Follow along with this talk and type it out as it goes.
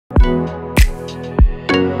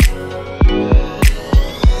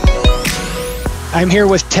I'm here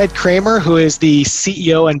with Ted Kramer, who is the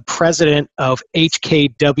CEO and president of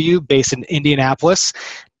HKW based in Indianapolis.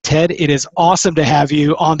 Ted, it is awesome to have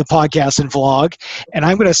you on the podcast and vlog. And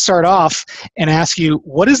I'm going to start off and ask you,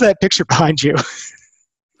 what is that picture behind you?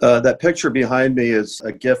 That picture behind me is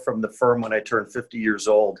a gift from the firm when I turned 50 years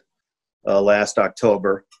old last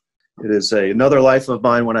October. It is another life of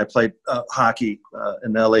mine when I played hockey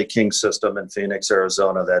in the LA Kings system in Phoenix,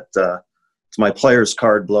 Arizona. It's my player's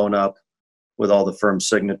card blown up with all the firm's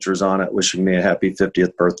signatures on it, wishing me a happy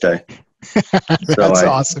 50th birthday. That's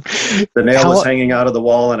awesome. The nail was hanging out of the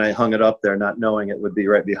wall, and I hung it up there, not knowing it would be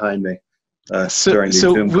right behind me during these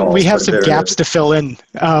Zoom calls. We have some gaps to fill in.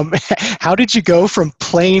 How did you go from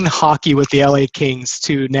playing hockey with the LA Kings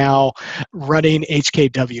to now running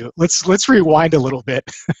HKW? Let's rewind a little bit.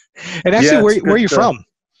 And actually, where are you from?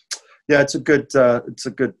 Yeah, it's a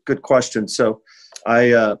good question. So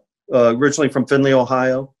I originally from Findlay,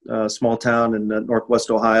 Ohio, a small town in Northwest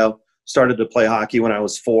Ohio. Started to play hockey when I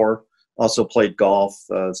was 4. Also played golf.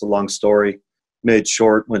 It's a long story. Made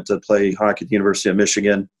short. Went to play hockey at the University of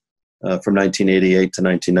Michigan from 1988 to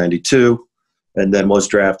 1992. And then was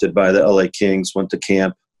drafted by the LA Kings. Went to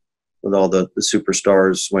camp with all the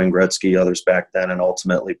superstars, Wayne Gretzky, others back then, and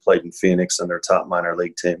ultimately played in Phoenix on their top minor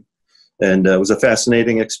league team. And it was a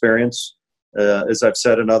fascinating experience. As I've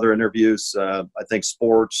said in other interviews, I think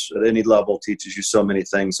sports at any level teaches you so many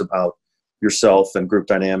things about yourself and group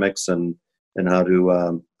dynamics and how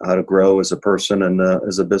to grow as a person and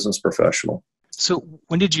as a business professional. So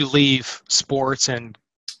when did you leave sports and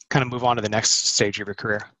kind of move on to the next stage of your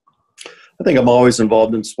career? I think I'm always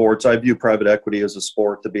involved in sports. I view private equity as a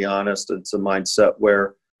sport, to be honest. It's a mindset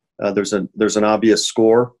where there's an obvious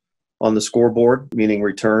score on the scoreboard, meaning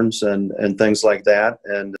returns and things like that.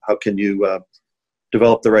 And how can you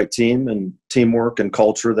develop the right team and teamwork and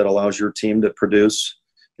culture that allows your team to produce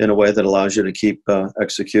in a way that allows you to keep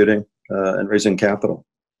executing and raising capital.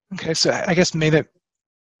 Okay, so I guess maybe that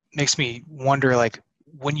makes me wonder, like,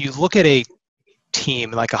 when you look at a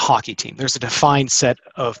team, like a hockey team, there's a defined set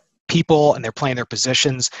of people and they're playing their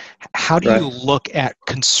positions. How do you look at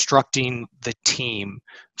constructing the team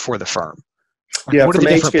for the firm? Yeah, from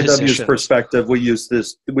HKW's perspective, we use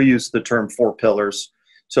the term 4 pillars.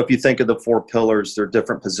 So if you think of the 4 pillars, there are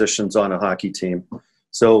different positions on a hockey team.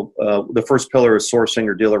 So the first pillar is sourcing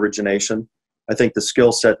or deal origination. I think the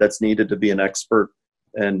skill set that's needed to be an expert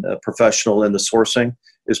and a professional in the sourcing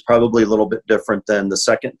is probably a little bit different than the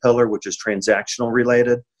second pillar, which is transactional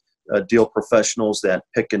related. Deal professionals that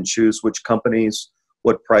pick and choose which companies,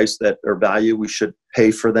 what price that or value we should pay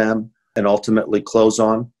for them and ultimately close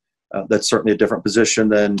on. That's certainly a different position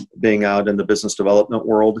than being out in the business development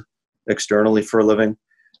world externally for a living.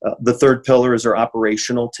 The third pillar is our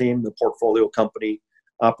operational team, the portfolio company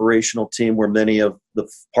operational team, where many of the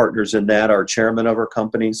partners in that are chairmen of our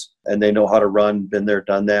companies, and they know how to run, been there,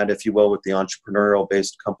 done that, if you will, with the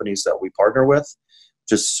entrepreneurial-based companies that we partner with.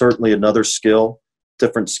 Just certainly another skill,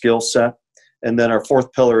 different skill set. And then our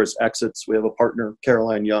fourth pillar is exits. We have a partner,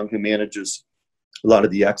 Caroline Young, who manages a lot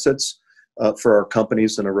of the exits for our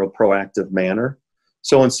companies in a real proactive manner.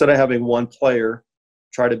 So instead of having one player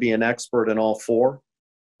try to be an expert in all 4,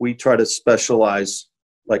 we try to specialize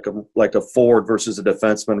like a forward versus a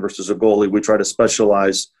defenseman versus a goalie. We try to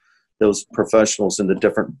specialize those professionals in the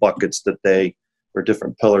different buckets or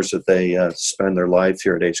different pillars that they spend their life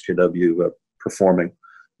here at HKW performing.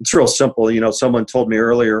 It's real simple. Someone told me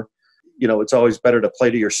earlier, it's always better to play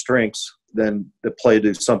to your strengths than to play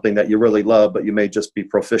to something that you really love, but you may just be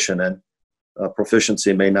proficient in.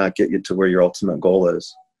 Proficiency may not get you to where your ultimate goal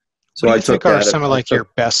is. So what do you think are some of your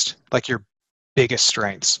best, your biggest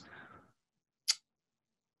strengths?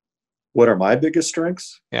 What are my biggest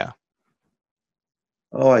strengths? Yeah.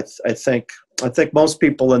 Oh, I think most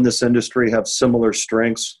people in this industry have similar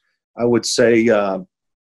strengths. I would say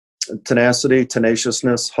tenacity,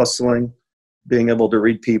 tenaciousness, hustling, being able to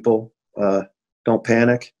read people, don't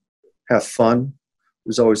panic, have fun.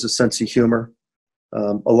 There's always a sense of humor.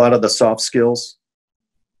 A lot of the soft skills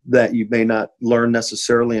that you may not learn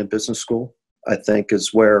necessarily in business school, I think,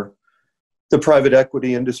 is where the private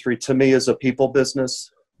equity industry, to me, is a people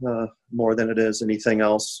business. More than it is anything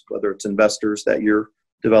else, whether it's investors that you're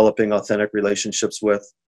developing authentic relationships with.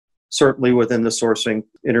 Certainly within the sourcing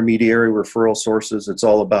intermediary referral sources, it's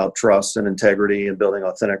all about trust and integrity and building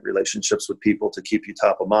authentic relationships with people to keep you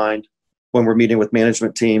top of mind. When we're meeting with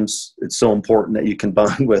management teams, it's so important that you can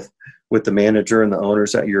bond with the manager and the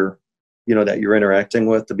owners that you're interacting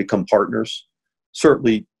with to become partners.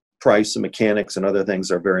 Certainly price and mechanics and other things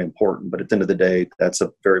are very important, but at the end of the day, that's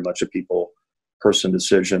very much a people person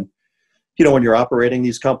decision. When you're operating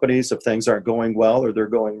these companies, if things aren't going well or they're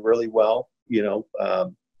going really well,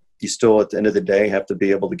 you still, at the end of the day, have to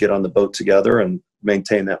be able to get on the boat together and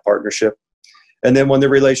maintain that partnership. And then when the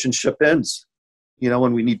relationship ends,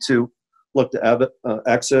 when we need to look to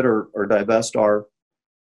exit or divest our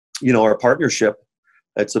partnership,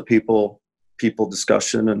 it's a people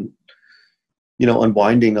discussion and,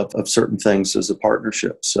 unwinding of certain things as a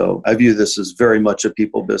partnership. So I view this as very much a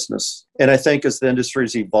people business. And I think as the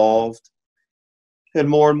industry's evolved and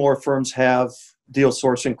more firms have deal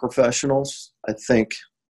sourcing professionals, I think,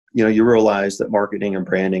 you realize that marketing and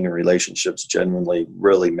branding and relationships genuinely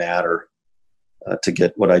really matter to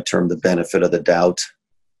get what I term the benefit of the doubt.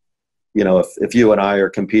 If you and I are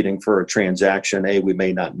competing for a transaction, A, we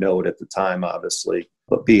may not know it at the time, obviously,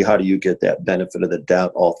 but B, how do you get that benefit of the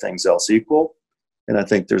doubt, all things else equal? And I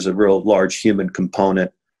think there's a real large human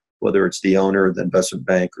component, whether it's the owner, the investment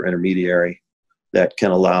bank, or intermediary, that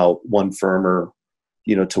can allow one firm or,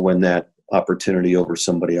 to win that opportunity over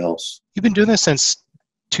somebody else. You've been doing this since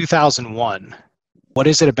 2001. What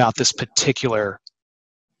is it about this particular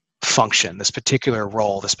function, this particular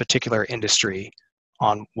role, this particular industry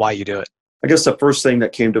on why you do it? I guess the first thing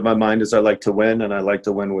that came to my mind is I like to win, and I like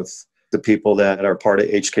to win with the people that are part of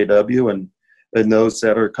HKW and those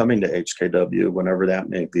that are coming to HKW, whenever that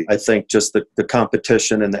may be. I think just the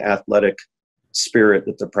competition and the athletic spirit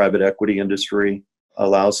that the private equity industry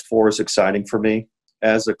allows for is exciting for me,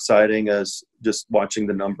 as exciting as just watching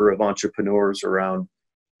the number of entrepreneurs around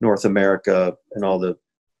North America and all the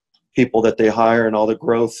people that they hire and all the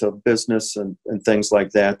growth of business and things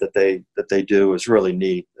like that they do is really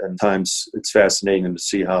neat. And times it's fascinating to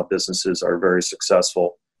see how businesses are very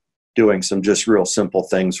successful doing some just real simple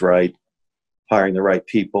things right, hiring the right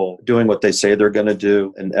people, doing what they say they're going to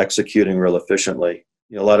do, and executing real efficiently.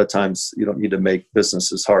 A lot of times you don't need to make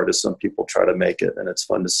business as hard as some people try to make it, and it's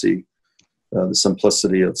fun to see the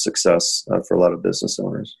simplicity of success for a lot of business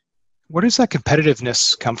owners. Where does that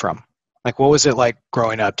competitiveness come from? Like, what was it like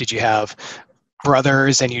growing up? Did you have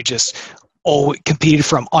brothers and you just competed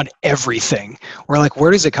on everything? Or like,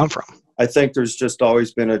 where does it come from? I think there's just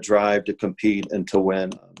always been a drive to compete and to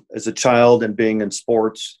win. As a child and being in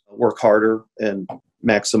sports, work harder and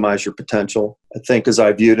maximize your potential. I think as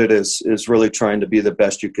I viewed it is really trying to be the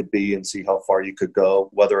best you could be and see how far you could go,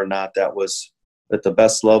 whether or not that was at the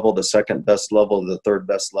best level, the second best level, the third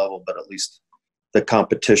best level, but at least the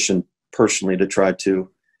competition personally to try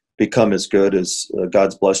to become as good as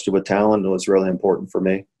God's blessed you with talent was really important for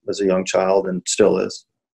me as a young child and still is.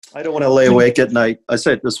 I don't want to lay awake at night. I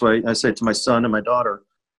say it this way. I say it to my son and my daughter.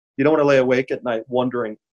 You don't want to lay awake at night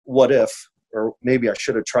wondering what if, or maybe I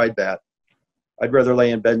should have tried that. I'd rather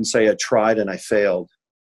lay in bed and say I tried and I failed.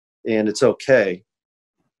 And it's okay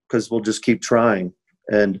because we'll just keep trying.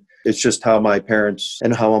 And it's just how my parents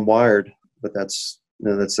and how I'm wired. But that's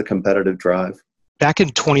the competitive drive. Back in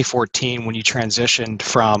 2014, when you transitioned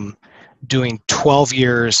from doing 12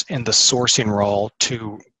 years in the sourcing role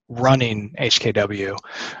to running HKW,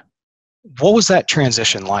 what was that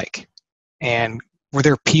transition like? And were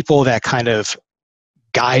there people that kind of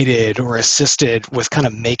guided or assisted with kind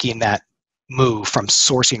of making that move from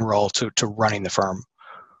sourcing role to running the firm?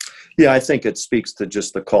 Yeah, I think it speaks to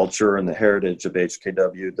just the culture and the heritage of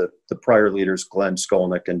HKW. The prior leaders, Glenn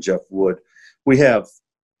Skolnick and Jeff Wood, we have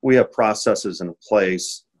processes in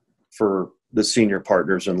place for the senior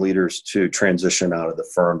partners and leaders to transition out of the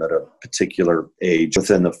firm at a particular age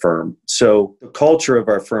within the firm. So the culture of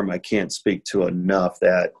our firm, I can't speak to enough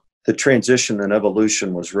that the transition and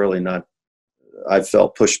evolution was really not, I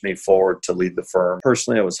felt, pushed me forward to lead the firm.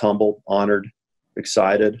 Personally, I was humbled, honored,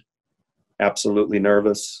 excited, absolutely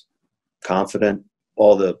nervous, confident,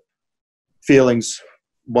 all the feelings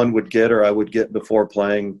one would get or I would get before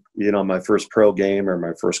playing, my first pro game or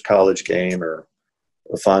my first college game or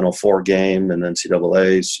a Final Four game and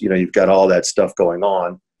NCAAs. You've got all that stuff going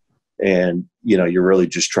on and, you're really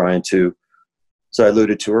just trying to, as I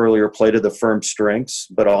alluded to earlier, play to the firm's strengths,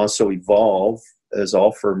 but also evolve as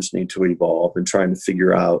all firms need to evolve and trying to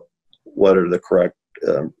figure out what are the correct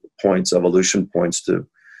evolution points to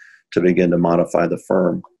begin to modify the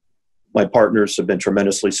firm. My partners have been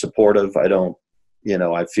tremendously supportive. I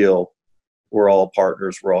feel we're all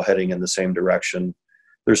partners. We're all heading in the same direction.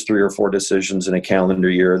 There's 3 or 4 decisions in a calendar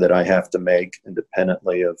year that I have to make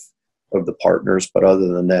independently of the partners. But other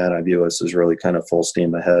than that, I view us as really kind of full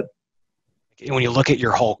steam ahead. When you look at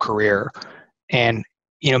your whole career and,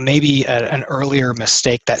 maybe an earlier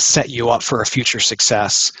mistake that set you up for a future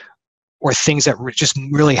success or things that just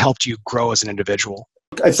really helped you grow as an individual.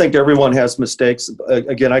 I think everyone has mistakes.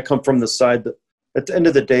 Again, I come from the side that at the end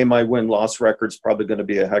of the day, my win-loss record's probably going to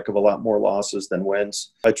be a heck of a lot more losses than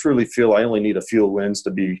wins. I truly feel I only need a few wins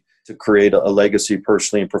to create a legacy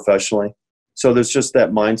personally and professionally. So there's just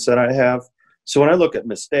that mindset I have. So when I look at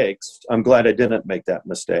mistakes, I'm glad I didn't make that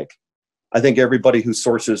mistake. I think everybody who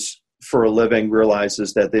sources for a living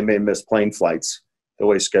realizes that they may miss plane flights the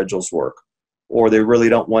way schedules work, or they really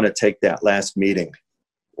don't want to take that last meeting.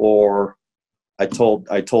 Or I told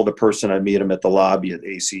a person I'd meet him at the lobby at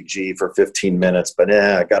ACG for 15 minutes, but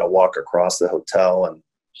I got to walk across the hotel. And,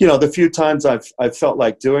 the few times I've felt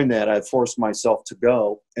like doing that, I've forced myself to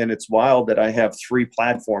go. And it's wild that I have 3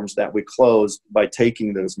 platforms that we closed by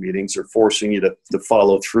taking those meetings or forcing you to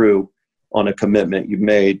follow through on a commitment you've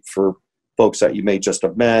made for folks that you may just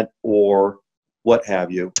have met or what have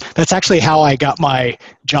you. That's actually how I got my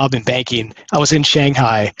job in banking. I was in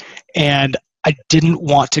Shanghai and I didn't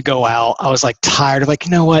want to go out. I was like tired of like,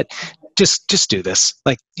 you know what, just do this.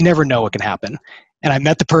 Like, you never know what can happen. And I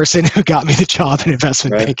met the person who got me the job in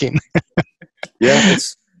investment banking. Yeah.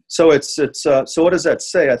 So what does that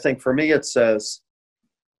say? I think for me, it says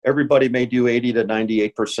everybody may do 80 to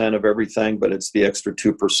 98% of everything, but it's the extra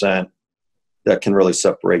 2% that can really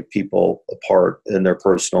separate people apart in their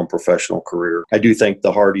personal and professional career. I do think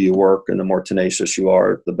the harder you work and the more tenacious you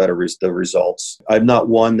are, the better the results. I'm not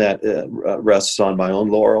one that rests on my own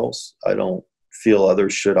laurels. I don't feel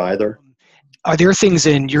others should either. Are there things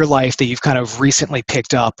in your life that you've kind of recently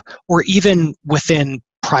picked up, or even within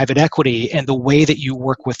private equity and the way that you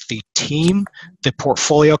work with the team, the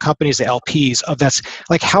portfolio companies, the LPs, of that's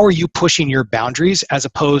like, how are you pushing your boundaries as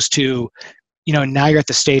opposed to, now you're at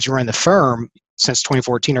the stage where in the firm since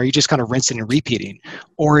 2014, are you just kind of rinsing and repeating,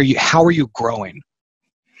 or how are you growing?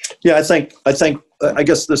 Yeah, I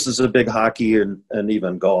guess this is a big hockey and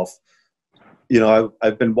even golf.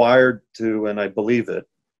 I've been wired to, and I believe it,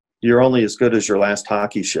 you're only as good as your last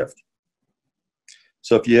hockey shift.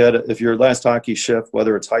 So if your last hockey shift,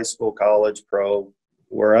 whether it's high school, college, pro,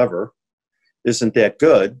 wherever, isn't that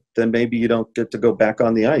good, then maybe you don't get to go back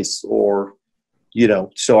on the ice. Or,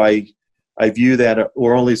 so I view that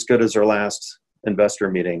we're only as good as our last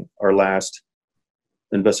investor meeting, our last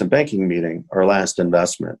investment banking meeting, our last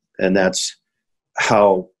investment. And that's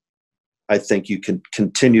how I think you can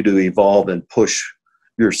continue to evolve and push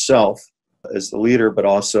yourself as the leader, but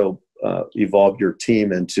also evolve your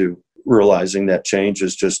team into realizing that change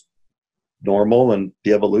is just normal and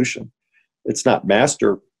the evolution. It's not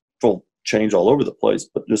masterful change all over the place,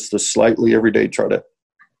 but just a slightly every day try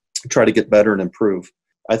to get better and improve.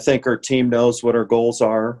 I think our team knows what our goals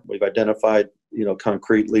are. We've identified,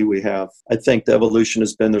 concretely I think the evolution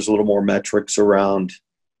has been, there's a little more metrics around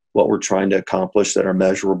what we're trying to accomplish that are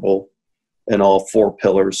measurable in all 4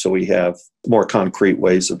 pillars. So we have more concrete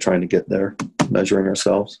ways of trying to get there, measuring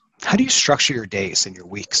ourselves. How do you structure your days and your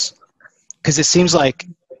weeks? Because it seems like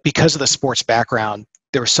because of the sports background,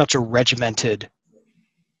 there was such a regimented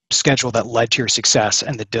schedule that led to your success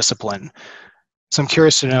and the discipline. So I'm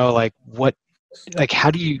curious to know,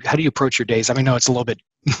 how do you approach your days? I mean, I know it's a little bit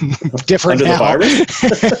different under now.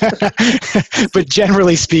 The virus. But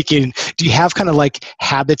generally speaking, do you have kind of like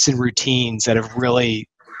habits and routines that have really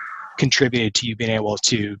contributed to you being able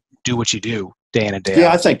to do what you do day in and day out?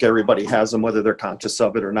 Yeah, I think everybody has them, whether they're conscious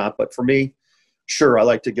of it or not. But for me, sure, I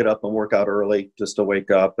like to get up and work out early just to wake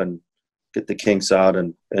up and get the kinks out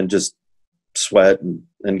and just sweat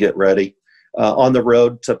and get ready. On the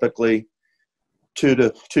road, typically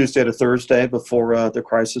Tuesday to Thursday before the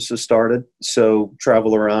crisis has started. So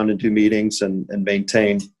travel around and do meetings and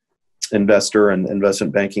maintain investor and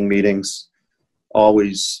investment banking meetings.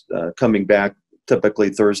 Always coming back typically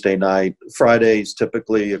Thursday night. Friday's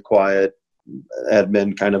typically a quiet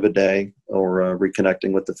admin kind of a day, or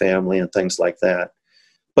reconnecting with the family and things like that.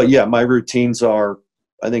 But yeah, my routines are,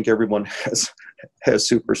 I think everyone has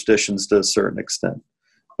superstitions to a certain extent,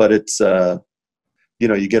 but it's,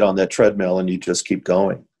 you get on that treadmill and you just keep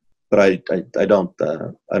going. But I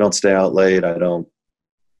don't stay out late. I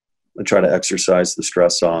try to exercise the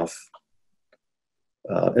stress off.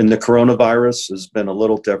 And the coronavirus has been a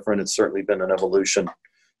little different. It's certainly been an evolution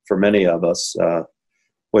for many of us.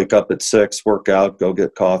 Wake up at 6, work out, go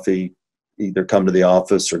get coffee, either come to the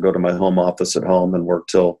office or go to my home office at home and work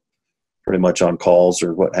till pretty much on calls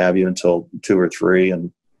or what have you until 2 or 3. And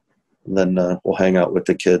then we'll hang out with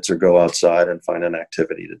the kids or go outside and find an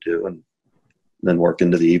activity to do, and then work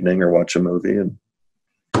into the evening or watch a movie and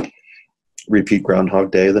repeat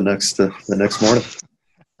Groundhog Day the next morning.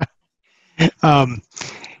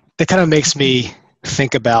 That kind of makes me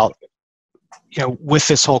think about, with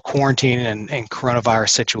this whole quarantine and coronavirus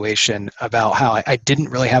situation, about how I didn't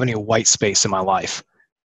really have any white space in my life.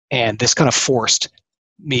 And this kind of forced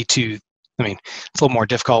me to, it's a little more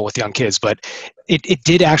difficult with young kids, but it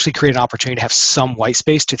did actually create an opportunity to have some white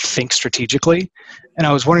space to think strategically. And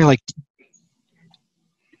I was wondering,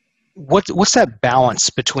 what's that balance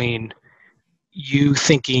between you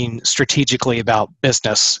thinking strategically about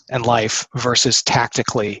business and life versus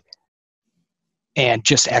tactically and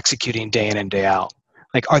just executing day in and day out?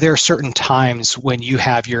 Like, are there certain times when you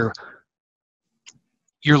have your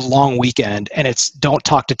long weekend and it's don't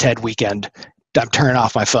talk to Ted weekend, I'm turning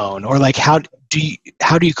off my phone? Or like, how do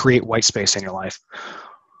you create white space in your life?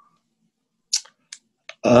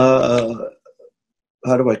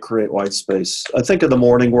 How do I create white space? I think in the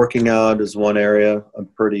morning working out is one area. I'm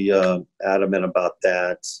pretty adamant about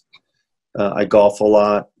that. I golf a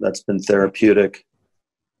lot. That's been therapeutic.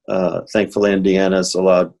 Thankfully, Indiana's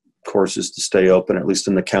allowed courses to stay open, at least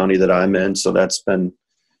in the county that I'm in. So that's been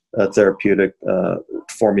therapeutic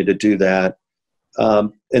for me to do that.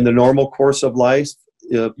 In the normal course of life,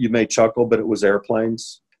 you may chuckle, but it was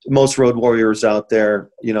airplanes. Most road warriors out there,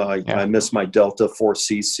 I miss my Delta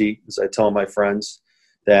 4C seat, as I tell my friends,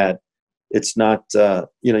 that it's not,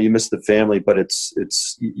 you miss the family, but it's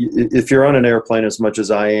if you're on an airplane as much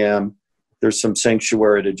as I am, there's some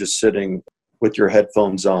sanctuary to just sitting with your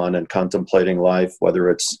headphones on and contemplating life, whether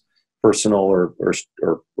it's personal or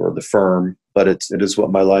the firm. But it is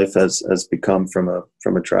what my life has become from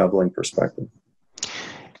a traveling perspective.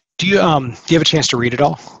 Do you have a chance to read it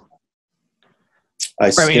all? I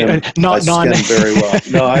skim very well.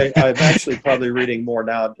 No, I'm actually probably reading more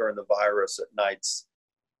now during the virus at nights,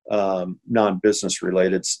 non-business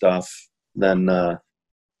related stuff than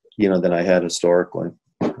I had historically.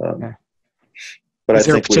 But is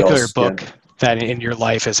there a particular book that in your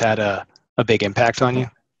life has had a big impact on you?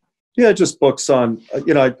 Yeah, just books on,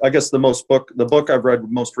 I guess the book I've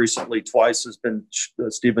read most recently twice has been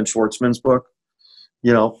Stephen Schwartzman's book,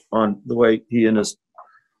 on the way he and his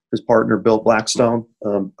partner built Blackstone.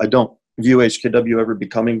 I don't view HKW ever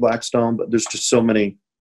becoming Blackstone, but there's just so many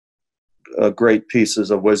great pieces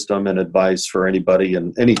of wisdom and advice for anybody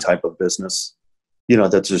in any type of business.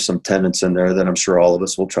 That there's some tenets in there that I'm sure all of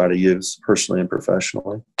us will try to use personally and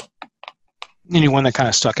professionally. Anyone that kind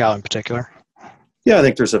of stuck out in particular? Yeah, I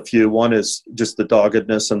think there's a few. One is just the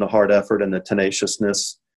doggedness and the hard effort and the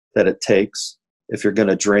tenaciousness that it takes. If you're going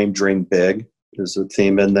to dream big. There's a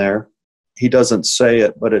theme in there. He doesn't say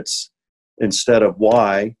it, but it's instead of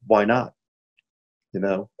why not?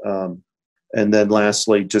 And then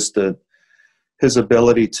lastly, just his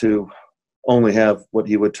ability to only have what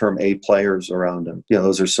he would term A players around him.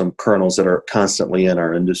 Those are some kernels that are constantly in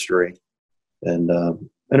our industry. And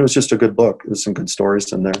it was just a good book. There's some good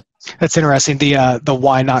stories in there. That's interesting. The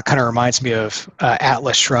why not kind of reminds me of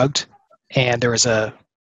Atlas Shrugged. And there was a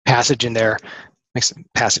passage in there, makes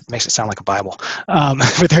it sound like a Bible.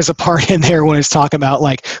 But there's a part in there when it's talking about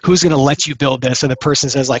like, who's going to let you build this? And the person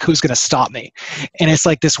says like, who's going to stop me? And it's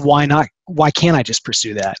like this, why not? Why can't I just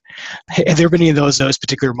pursue that? Have there been any of those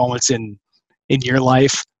particular moments in your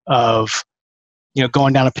life of,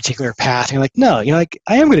 going down a particular path and you're like, no,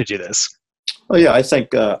 I am going to do this. Oh yeah. I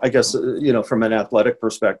think, I guess, from an athletic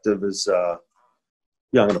perspective is, I'm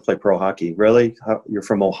going to play pro hockey. Really? You're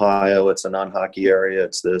from Ohio. It's a non-hockey area.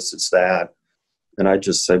 It's this, it's that. And I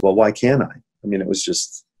just say, well, why can't I? I mean, it was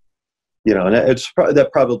just, and that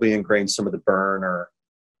probably ingrained some of the burn or,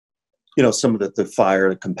 some of the fire,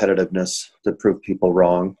 the competitiveness that proved people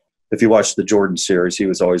wrong. If you watch the Jordan series, he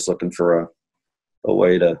was always looking for a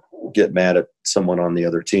way to get mad at someone on the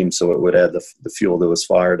other team so it would add the fuel to his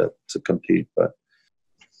fire to compete. But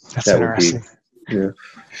that's interesting. Yeah.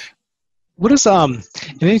 What is,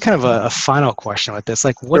 maybe kind of a final question with this,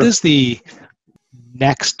 like, what is the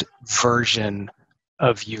next version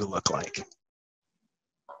of you look like?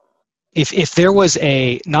 If there was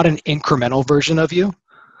not an incremental version of you,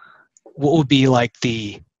 what would be like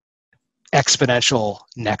the exponential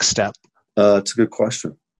next step? It's a good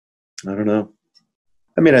question. I don't know.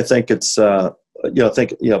 I mean, I think it's,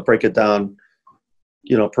 break it down,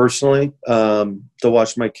 personally, to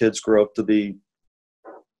watch my kids grow up to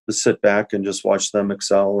sit back and just watch them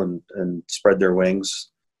excel and spread their wings,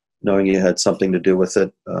 knowing you had something to do with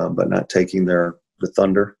it, but not taking the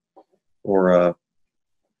thunder. Or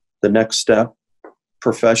the next step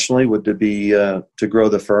professionally would be to grow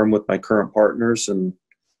the firm with my current partners and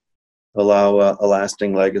allow a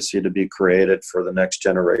lasting legacy to be created for the next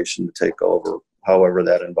generation to take over, how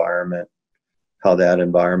that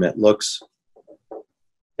environment looks.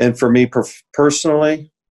 And for me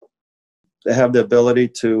personally, to have the ability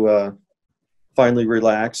to finally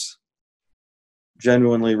relax,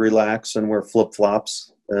 genuinely relax and wear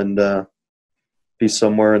flip-flops and be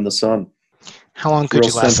somewhere in the sun. How long could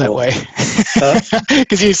you last that way?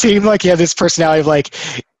 Because you seem like you have this personality of like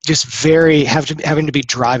just having to be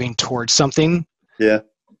driving towards something. Yeah.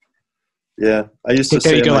 I used to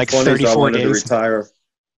say in my 20s I wanted to retire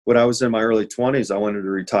when I was in my early 20s, I wanted to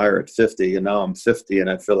retire at 50, and now I'm 50, and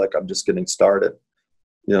I feel like I'm just getting started.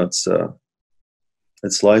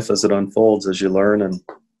 It's life as it unfolds, as you learn. And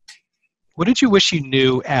what did you wish you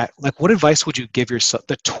knew what advice would you give yourself,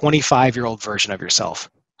 the 25-year-old version of yourself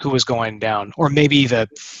who was going down, or maybe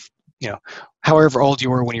however old you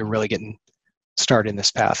were when you were really getting started in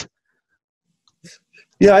this path?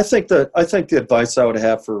 Yeah, I think the advice I would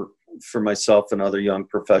have for myself and other young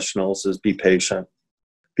professionals is be patient.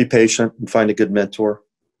 Be patient and find a good mentor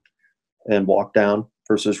and walk down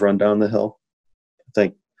versus run down the hill. I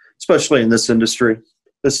think, especially in this industry,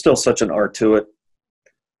 there's still such an art to it.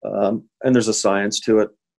 And there's a science to it.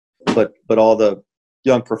 But all the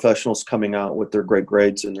young professionals coming out with their great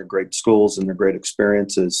grades and their great schools and their great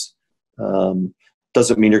experiences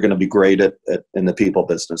doesn't mean you're going to be great in the people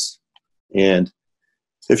business. And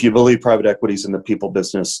if you believe private equity is in the people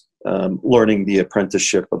business, learning the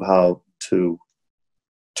apprenticeship of how to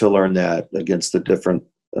learn that against the different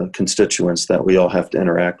constituents that we all have to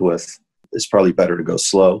interact with is probably better to go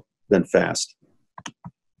slow than fast.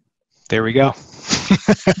 There we go.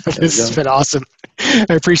 This has been awesome. I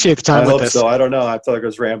appreciate the time with this. I hope so. I don't know. I feel like I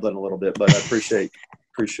was rambling a little bit, but I appreciate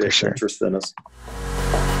sure. your interest in us.